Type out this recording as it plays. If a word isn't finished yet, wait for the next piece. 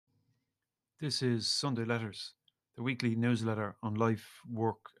This is Sunday Letters, the weekly newsletter on life,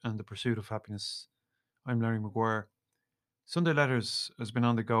 work, and the pursuit of happiness. I'm Larry Maguire. Sunday Letters has been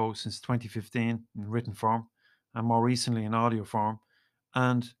on the go since 2015 in written form and more recently in audio form.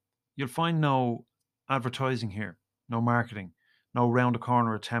 And you'll find no advertising here, no marketing, no round the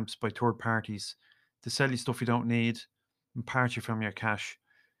corner attempts by third parties to sell you stuff you don't need and part you from your cash.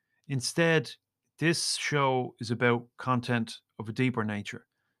 Instead, this show is about content of a deeper nature,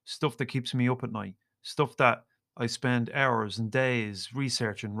 stuff that keeps me up at night, stuff that I spend hours and days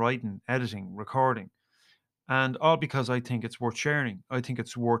researching, writing, editing, recording, and all because I think it's worth sharing. I think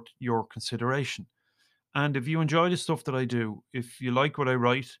it's worth your consideration. And if you enjoy the stuff that I do, if you like what I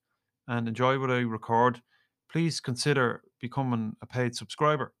write and enjoy what I record, please consider becoming a paid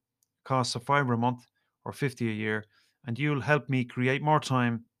subscriber. It costs a fiver a month or 50 a year, and you'll help me create more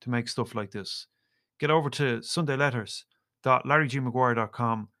time to make stuff like this. Get over to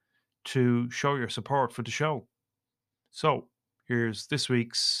sundayletters.larrygmaguire.com to show your support for the show. So, here's this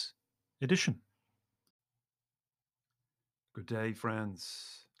week's edition. Good day,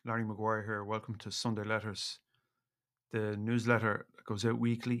 friends. Larry Maguire here. Welcome to Sunday Letters, the newsletter that goes out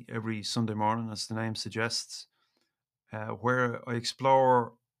weekly every Sunday morning, as the name suggests, where I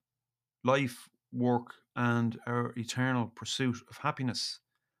explore life, work, and our eternal pursuit of happiness.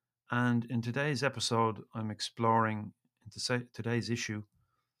 And in today's episode, I'm exploring, today's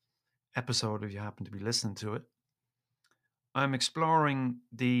episode, if you happen to be listening to it, I'm exploring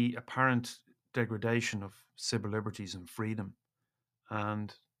the apparent degradation of civil liberties and freedom.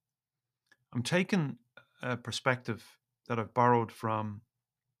 And I'm taking a perspective that I've borrowed from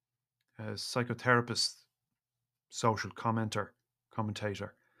a psychotherapist, social commentator,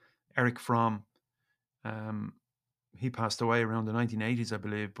 Eric Fromm. Um, he passed away around the 1980s, I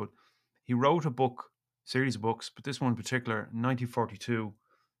believe, but he wrote a series of books, but this one in particular, 1942,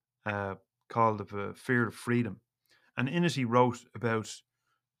 uh, called The Fear of Freedom. And in it, he wrote about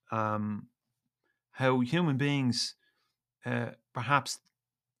um, how human beings perhaps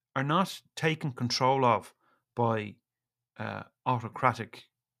are not taken control of by autocratic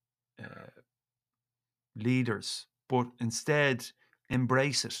uh, leaders, but instead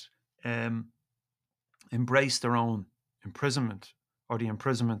embrace it, um, embrace their own imprisonment or the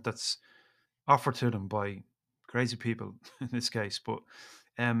imprisonment that's offered to them by crazy people in this case. But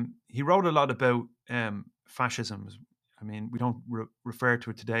he wrote a lot about fascism. I mean, we don't refer to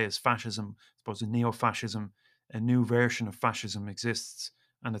it today as fascism. I suppose neo-fascism, a new version of fascism exists,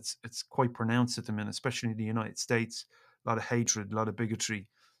 and it's quite pronounced at the minute, especially in the United States. A lot of hatred, a lot of bigotry.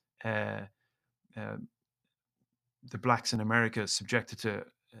 Uh, uh, the blacks in America subjected to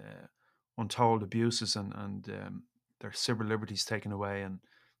untold abuses and their civil liberties taken away, and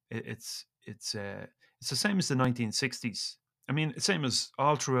it's the same as the 1960s. I mean, it's same as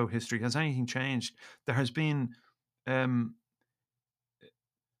all throughout history. Has anything changed? There has been, um,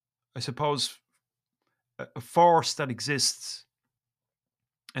 I suppose, a force that exists,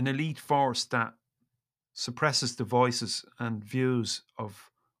 an elite force that suppresses the voices and views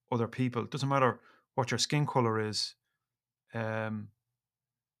of other people. It doesn't matter what your skin color is. Um,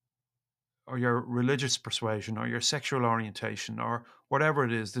 or your religious persuasion or your sexual orientation or whatever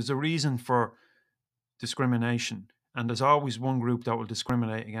it is, there's a reason for discrimination. And there's always one group that will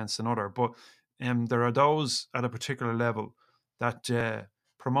discriminate against another. But there are those at a particular level that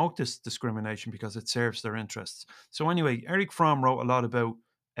promote this discrimination because it serves their interests. So, anyway, Eric Fromm wrote a lot about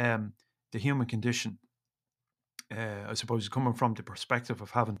um, the human condition. I suppose coming from the perspective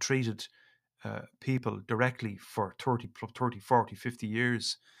of having treated people directly for 30, 40, 50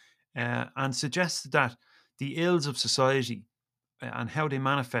 years and suggested that the ills of society and how they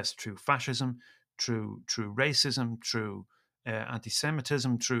manifest through fascism, through racism, through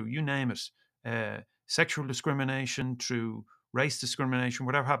anti-Semitism, through you name it, sexual discrimination, through race discrimination,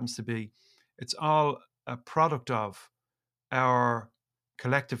 whatever happens to be, it's all a product of our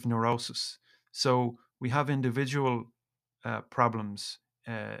collective neurosis. So we have individual problems,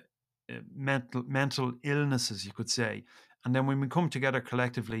 mental illnesses, you could say, and then when we come together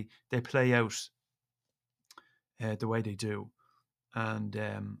collectively, they play out the way they do. And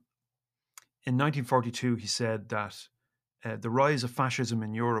in 1942, he said that the rise of fascism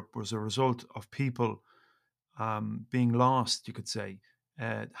in Europe was a result of people being lost, you could say,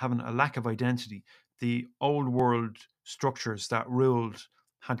 having a lack of identity. The old world structures that ruled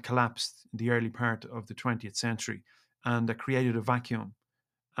had collapsed in the early part of the 20th century, and that created a vacuum.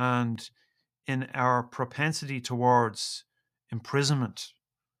 And in our propensity towards imprisonment,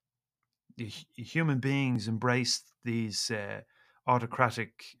 human beings embraced these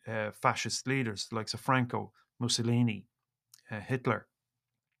autocratic fascist leaders like Franco, Mussolini, Hitler.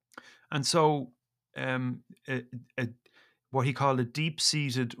 And so, um, a, a, what he called a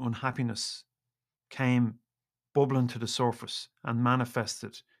deep-seated unhappiness came bubbling to the surface and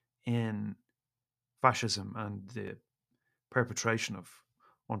manifested in fascism and the perpetration of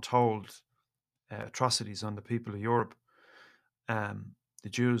untold atrocities on the people of Europe, the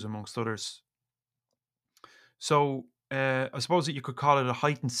Jews, amongst others. So I suppose that you could call it a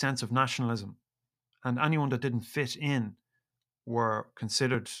heightened sense of nationalism, and anyone that didn't fit in were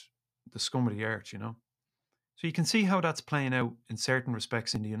considered the scum of the earth, you know. So you can see how that's playing out in certain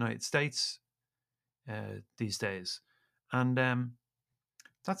respects in the United States these days, and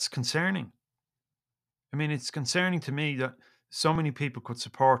that's concerning. I mean, it's concerning to me that so many people could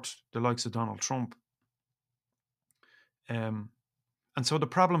support the likes of Donald Trump, um, and so the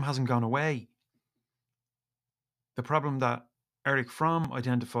problem hasn't gone away. The problem that Eric Fromm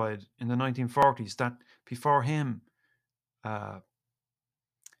identified in the 1940s, that before him, uh,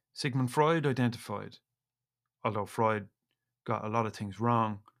 Sigmund Freud identified, although Freud got a lot of things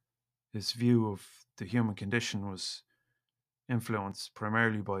wrong. His view of the human condition was influenced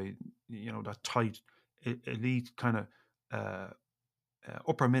primarily by, that tight elite kind of uh,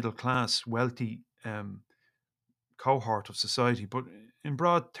 upper middle class wealthy cohort of society. But in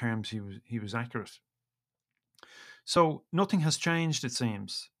broad terms, he was accurate. So nothing has changed, it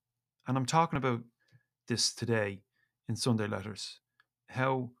seems, and I'm talking about this today in Sunday Letters.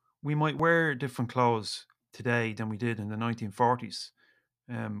 How we might wear different clothes today than we did in the 1940s.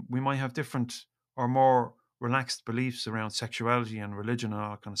 We might have different or more relaxed beliefs around sexuality and religion and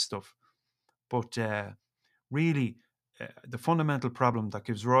all that kind of stuff. But really, the fundamental problem that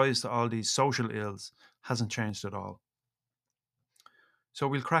gives rise to all these social ills hasn't changed at all. So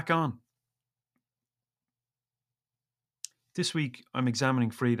we'll crack on. This week, I'm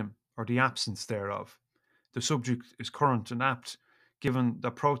examining freedom, or the absence thereof. The subject is current and apt, given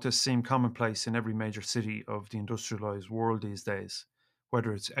that protests seem commonplace in every major city of the industrialized world these days,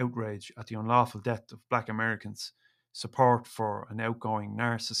 whether it's outrage at the unlawful death of black Americans, support for an outgoing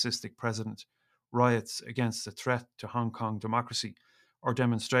narcissistic president, riots against the threat to Hong Kong democracy, or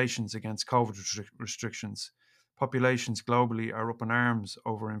demonstrations against COVID restrictions. Populations globally are up in arms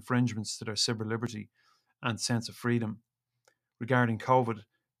over infringements to their civil liberty and sense of freedom. Regarding COVID,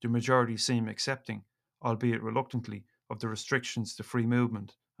 the majority seem accepting, albeit reluctantly, of the restrictions to free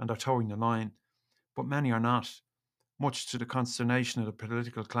movement and are toeing the line, but many are not, much to the consternation of the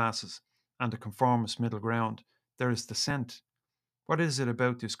political classes and the conformist middle ground. There is dissent. What is it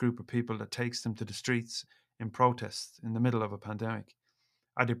about this group of people that takes them to the streets in protest in the middle of a pandemic?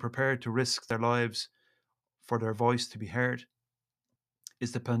 Are they prepared to risk their lives for their voice to be heard?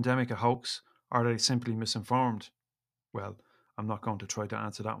 Is the pandemic a hoax, or are they simply misinformed? Well, I'm not going to try to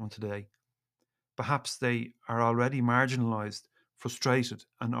answer that one today. Perhaps they are already marginalised, frustrated,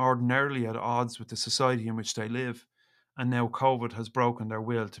 and ordinarily at odds with the society in which they live, and now COVID has broken their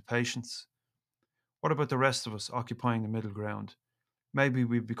will to patience. What about the rest of us occupying the middle ground? Maybe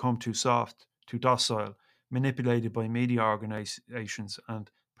we've become too soft, too docile, manipulated by media organisations and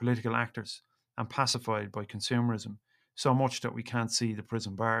political actors, and pacified by consumerism, so much that we can't see the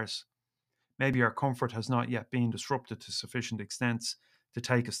prison bars. Maybe our comfort has not yet been disrupted to sufficient extents to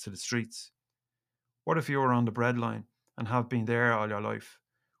take us to the streets. What if you were on the breadline and have been there all your life?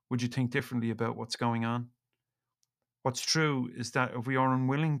 Would you think differently about what's going on? What's true is that if we are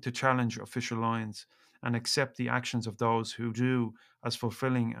unwilling to challenge official lines and accept the actions of those who do as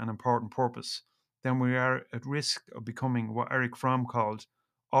fulfilling an important purpose, then we are at risk of becoming what Eric Fromm called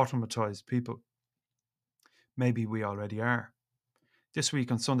automatized people. Maybe we already are. This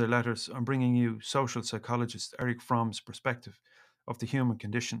week on Sunday Letters, I'm bringing you social psychologist Eric Fromm's perspective of the human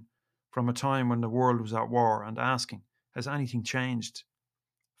condition from a time when the world was at war and asking, has anything changed?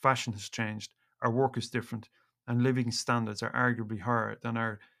 Fashion has changed, our work is different, and living standards are arguably higher than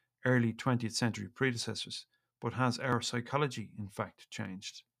our early 20th century predecessors. But has our psychology, in fact,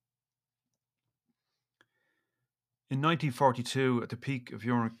 changed? In 1942, at the peak of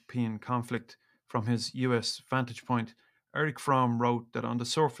European conflict, from his US vantage point, Eric Fromm wrote that on the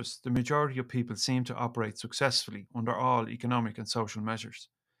surface, the majority of people seem to operate successfully under all economic and social measures.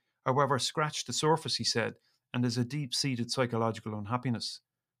 However, scratch the surface, he said, and there's a deep seated psychological unhappiness,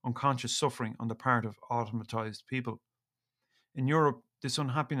 unconscious suffering on the part of automatized people. In Europe, this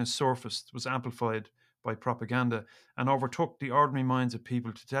unhappiness surfaced, was amplified by propaganda, and overtook the ordinary minds of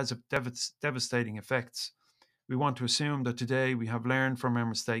people to devastating effects. We want to assume that today we have learned from our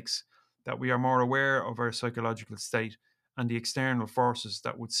mistakes, that we are more aware of our psychological state and the external forces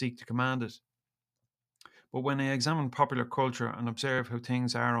that would seek to command it. But when I examine popular culture and observe how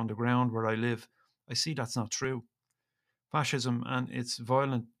things are on the ground where I live, I see that's not true. Fascism and its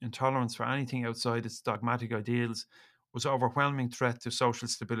violent intolerance for anything outside its dogmatic ideals was an overwhelming threat to social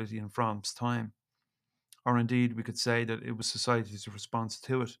stability in France's time, or indeed we could say that it was society's response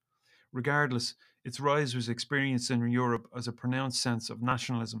to it. Regardless, its rise was experienced in Europe as a pronounced sense of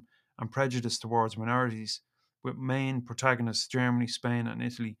nationalism and prejudice towards minorities, with main protagonists Germany, Spain, and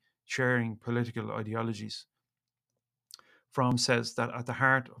Italy sharing political ideologies. Fromm says that at the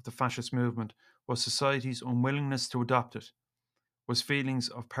heart of the fascist movement was society's unwillingness to adopt it, was feelings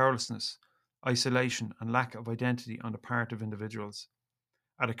of powerlessness, isolation, and lack of identity on the part of individuals.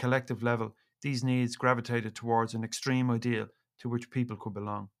 At a collective level, these needs gravitated towards an extreme ideal to which people could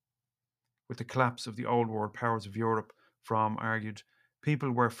belong. With the collapse of the old world powers of Europe, Fromm argued,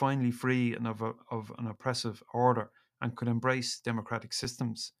 people were finally free of an oppressive order and could embrace democratic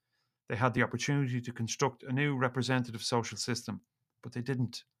systems. They had the opportunity to construct a new representative social system, but they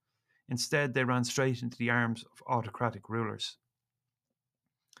didn't. Instead, they ran straight into the arms of autocratic rulers.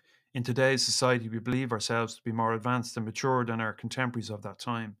 In today's society, we believe ourselves to be more advanced and mature than our contemporaries of that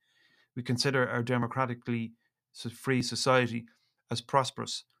time. We consider our democratically free society as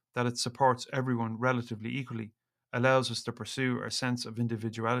prosperous, that it supports everyone relatively equally, allows us to pursue our sense of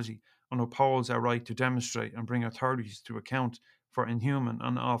individuality, and upholds our right to demonstrate and bring authorities to account for inhuman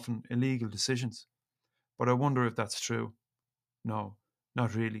and often illegal decisions. But I wonder if that's true. No,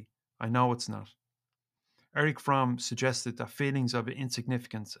 not really. I know it's not. Eric Fromm suggested that feelings of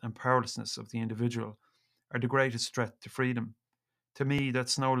insignificance and powerlessness of the individual are the greatest threat to freedom. To me,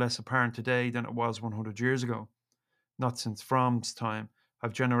 that's no less apparent today than it was 100 years ago. Not since Fromm's time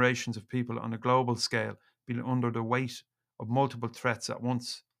have generations of people on a global scale been under the weight of multiple threats at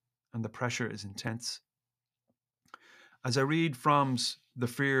once, and the pressure is intense. As I read Fromm's The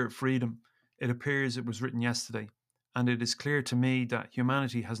Fear of Freedom, it appears it was written yesterday, and it is clear to me that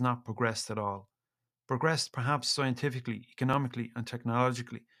humanity has not progressed at all. Progressed perhaps scientifically, economically, and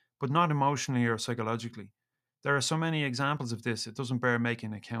technologically, but not emotionally or psychologically. There are so many examples of this, it doesn't bear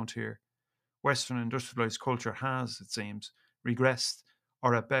making account here. Western industrialized culture has, it seems, regressed,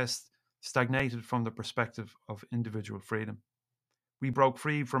 or at best, stagnated from the perspective of individual freedom. We broke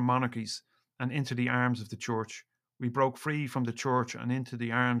free from monarchies and into the arms of the church. We broke free from the church and into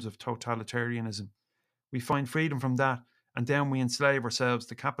the arms of totalitarianism. We find freedom from that, and then we enslave ourselves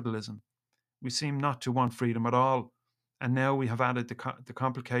to capitalism. We seem not to want freedom at all. And now we have added the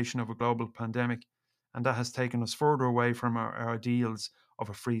complication of a global pandemic, and that has taken us further away from our ideals of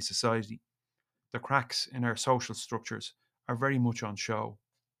a free society. The cracks in our social structures are very much on show.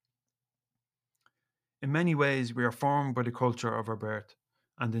 In many ways, we are formed by the culture of our birth,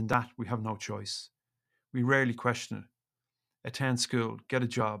 and in that we have no choice. We rarely question it. Attend school, get a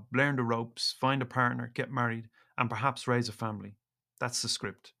job, learn the ropes, find a partner, get married, and perhaps raise a family. That's the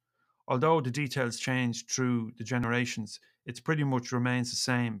script. Although the details change through the generations, it pretty much remains the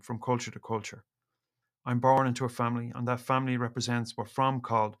same from culture to culture. I'm born into a family, and that family represents what Fromm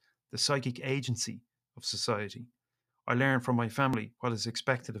called the psychic agency of society. I learn from my family what is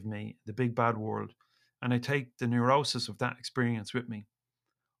expected of me in the big bad world, and I take the neurosis of that experience with me.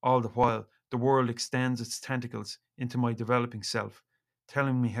 All the while, the world extends its tentacles into my developing self,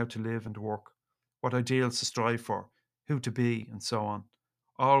 telling me how to live and work, what ideals to strive for, who to be, and so on,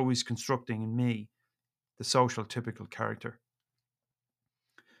 always constructing in me the social typical character.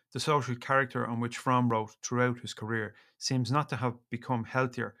 The social character on which Fromm wrote throughout his career seems not to have become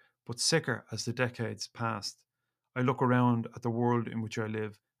healthier but sicker as the decades passed. I look around at the world in which I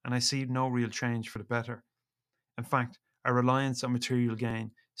live and I see no real change for the better. In fact, our reliance on material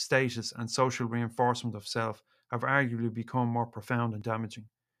gain, status, and social reinforcement of self have arguably become more profound and damaging.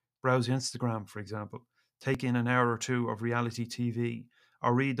 Browse Instagram, for example, take in an hour or two of reality TV,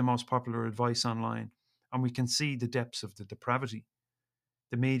 or read the most popular advice online, and we can see the depths of the depravity.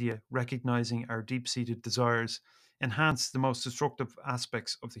 The media, recognizing our deep seated desires, enhance the most destructive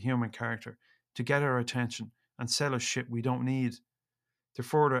aspects of the human character to get our attention and sell us shit we don't need. To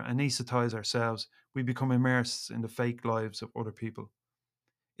further anesthetize ourselves, we become immersed in the fake lives of other people.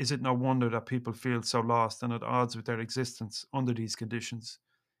 Is it no wonder that people feel so lost and at odds with their existence under these conditions?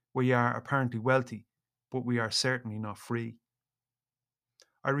 We are apparently wealthy, but we are certainly not free.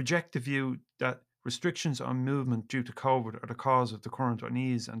 I reject the view that restrictions on movement due to COVID are the cause of the current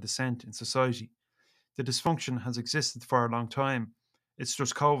unease and dissent in society. The dysfunction has existed for a long time. It's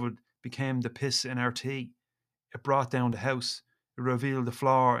just COVID became the piss in our tea. It brought down the house. It revealed the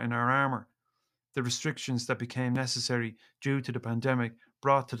flaw in our armour. The restrictions that became necessary due to the pandemic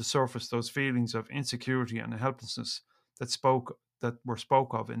brought to the surface those feelings of insecurity and helplessness that were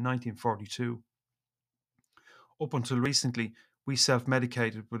spoke of in 1942. Up until recently, we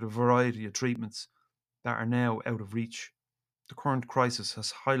self-medicated with a variety of treatments that are now out of reach. the current crisis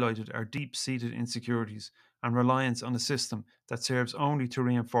has highlighted our deep seated insecurities and reliance on a system that serves only to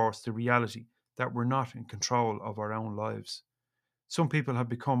reinforce the reality that we're not in control of our own lives. Some people have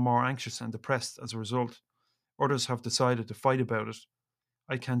become more anxious and depressed as a result. Others have decided to fight about it.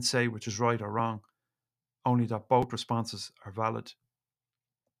 I can't say which is right or wrong, only that both responses are valid.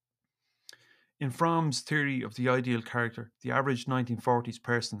 In Fromm's theory of the ideal character, the average 1940s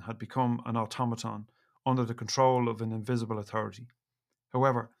person had become an automaton under the control of an invisible authority.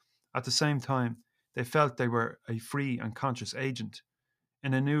 However, at the same time, they felt they were a free and conscious agent.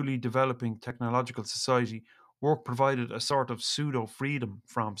 In a newly developing technological society, work provided a sort of pseudo freedom,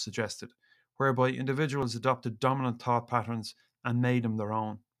 Fromm suggested, whereby individuals adopted dominant thought patterns and made them their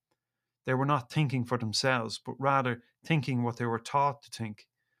own. They were not thinking for themselves, but rather thinking what they were taught to think,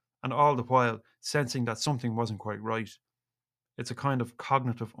 and all the while sensing that something wasn't quite right. It's a kind of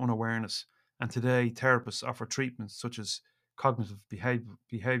cognitive unawareness, and today therapists offer treatments such as cognitive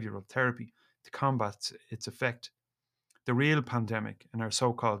behavioral therapy to combat its effect. The real pandemic in our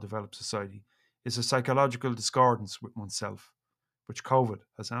so called developed society is a psychological discordance with oneself, which COVID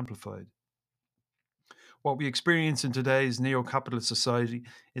has amplified. What we experience in today's neo capitalist society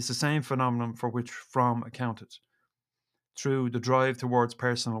is the same phenomenon for which Fromm accounted, through the drive towards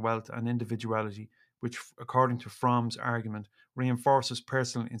personal wealth and individuality, which, according to Fromm's argument, reinforces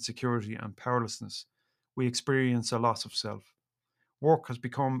personal insecurity and powerlessness. We experience a loss of self. Work has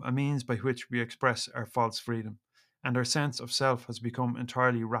become a means by which we express our false freedom, and our sense of self has become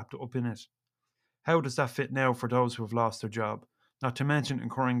entirely wrapped up in it. How does that fit now for those who have lost their job, not to mention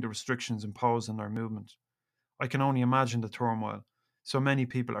incurring the restrictions imposed on their movement? I can only imagine the turmoil so many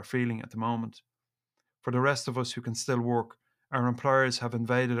people are feeling at the moment. For the rest of us who can still work, our employers have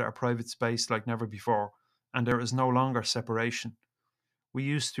invaded our private space like never before, and there is no longer separation. We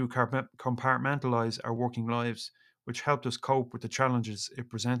used to compartmentalize our working lives, which helped us cope with the challenges it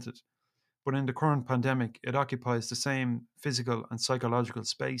presented. But in the current pandemic, it occupies the same physical and psychological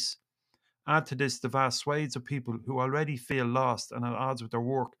space. Add to this the vast swathes of people who already feel lost and at odds with their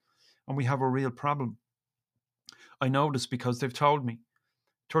work, and we have a real problem. I know this because they've told me.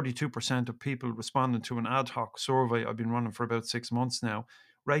 32% of people responding to an ad hoc survey I've been running for about 6 months now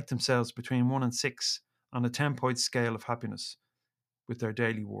rate themselves between 1 and 6 on a 10-point scale of happiness with their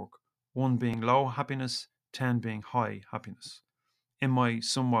daily work, 1 being low happiness, 10 being high happiness. In my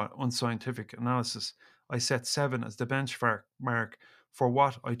somewhat unscientific analysis, I set 7 as the benchmark mark for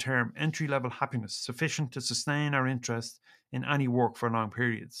what I term entry level happiness, sufficient to sustain our interest in any work for long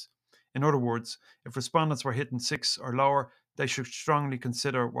periods. In other words, if respondents were hitting 6 or lower, they should strongly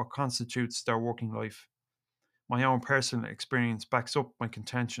consider what constitutes their working life. My own personal experience backs up my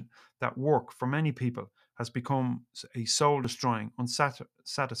contention that work, for many people, has become a soul destroying,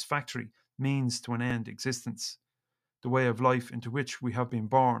 unsatisfactory means to an end existence. The way of life into which we have been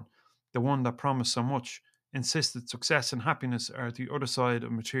born, the one that promised so much, insisted success and happiness are the other side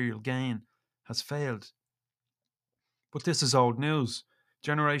of material gain, has failed. But this is old news.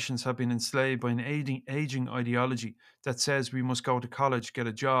 Generations have been enslaved by an aging ideology that says we must go to college, get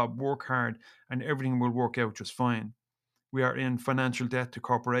a job, work hard, and everything will work out just fine. We are in financial debt to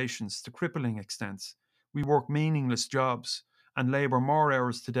corporations to crippling extents. We work meaningless jobs and labour more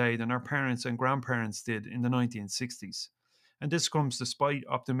hours today than our parents and grandparents did in the 1960s. And this comes despite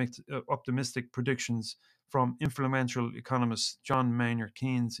optimistic predictions from influential economist John Maynard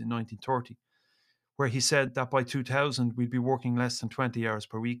Keynes in 1930, where he said that by 2000 we'd be working less than 20 hours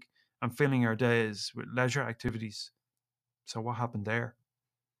per week and filling our days with leisure activities. So, what happened there?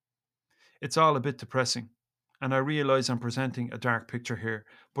 It's all a bit depressing, and I realise I'm presenting a dark picture here,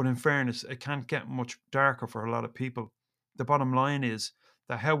 but in fairness, it can't get much darker for a lot of people. The bottom line is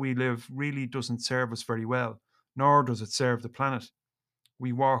that how we live really doesn't serve us very well, nor does it serve the planet.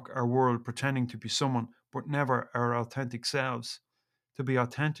 We walk our world pretending to be someone, but never our authentic selves. To be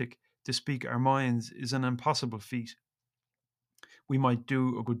authentic, to speak our minds, is an impossible feat. We might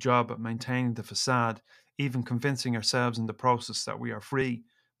do a good job at maintaining the facade, even convincing ourselves in the process that we are free,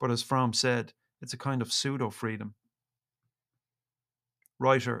 but as Fromm said, it's a kind of pseudo freedom.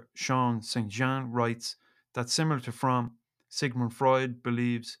 Writer Sean St. Jean writes that, similar to Fromm, Sigmund Freud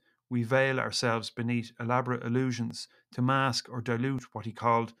believes we veil ourselves beneath elaborate illusions to mask or dilute what he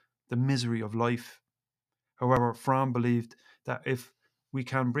called the misery of life. However, Fromm believed that if we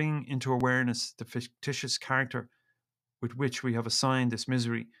can bring into awareness the fictitious character with which we have assigned this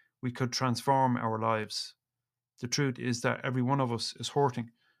misery, we could transform our lives. The truth is that every one of us is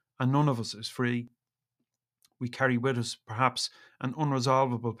hurting, and none of us is free. We carry with us, perhaps, an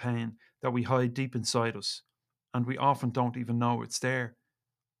unresolvable pain that we hide deep inside us, and we often don't even know it's there.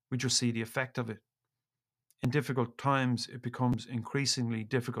 We just see the effect of it. in difficult times, it becomes increasingly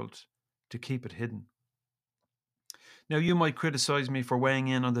difficult to keep it hidden. Now, you might criticize me for weighing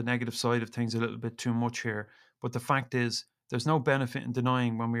in on the negative side of things a little bit too much here, but the fact is, there's no benefit in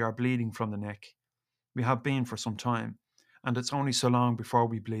denying when we are bleeding from the neck. We have been for some time, and it's only so long before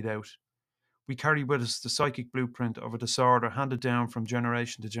we bleed out. We carry with us the psychic blueprint of a disorder handed down from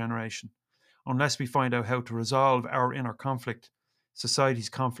generation to generation. Unless we find out how to resolve our inner conflict, society's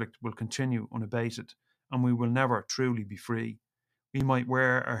conflict will continue unabated, and we will never truly be free. We might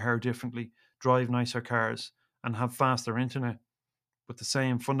wear our hair differently, drive nicer cars, and have faster internet, but the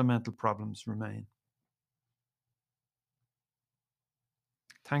same fundamental problems remain.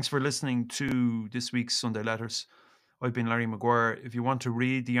 Thanks for listening to this week's Sunday Letters. I've been Larry Maguire. If you want to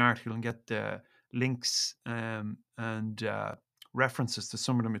read the article and get the links and references to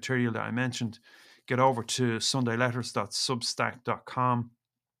some of the material that I mentioned, get over to sundayletters.substack.com,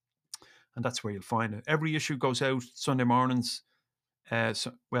 and that's where you'll find it. Every issue goes out Sunday mornings,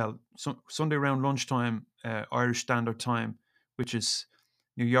 Sunday around lunchtime, Irish Standard Time, which is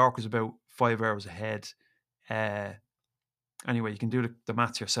New York is about 5 hours ahead. Anyway, you can do the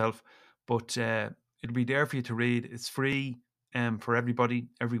maths yourself, but it'll be there for you to read. It's free for everybody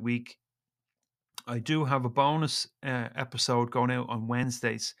every week. I do have a bonus episode going out on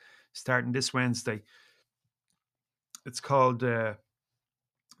Wednesdays, starting this Wednesday. It's called The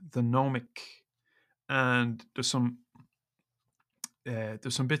Gnomic, and there's some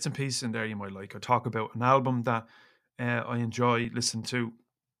bits and pieces in there you might like. I talk about an album that I enjoy listening to.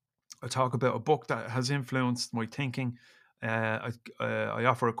 I talk about a book that has influenced my thinking. I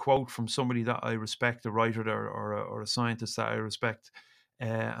offer a quote from somebody that I respect, a writer or a scientist that I respect,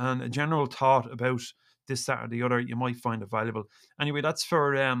 and a general thought about this, that, or the other. You might find it valuable. Anyway, that's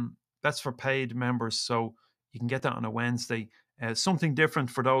for paid members, so you can get that on a Wednesday. Something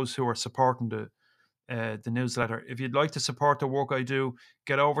different for those who are supporting the newsletter. If you'd like to support the work I do,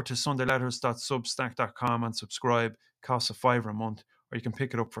 get over to sundayletters.substack.com and subscribe. Costs a £5 a month, or you can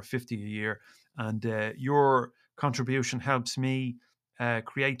pick it up for 50 a year. And your contribution helps me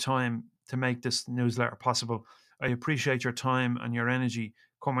create time to make this newsletter possible. I appreciate your time and your energy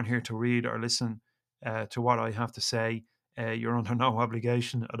coming here to read or listen to what I have to say. You're under no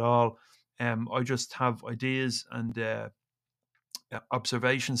obligation at all. I just have ideas and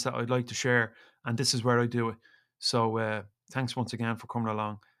observations that I'd like to share, and this is where I do it. So thanks once again for coming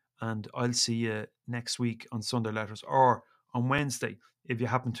along, and I'll see you next week on Sunday Letters or on Wednesday if you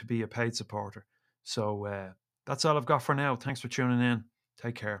happen to be a paid supporter. So that's all I've got for now. Thanks for tuning in.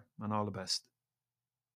 Take care and all the best.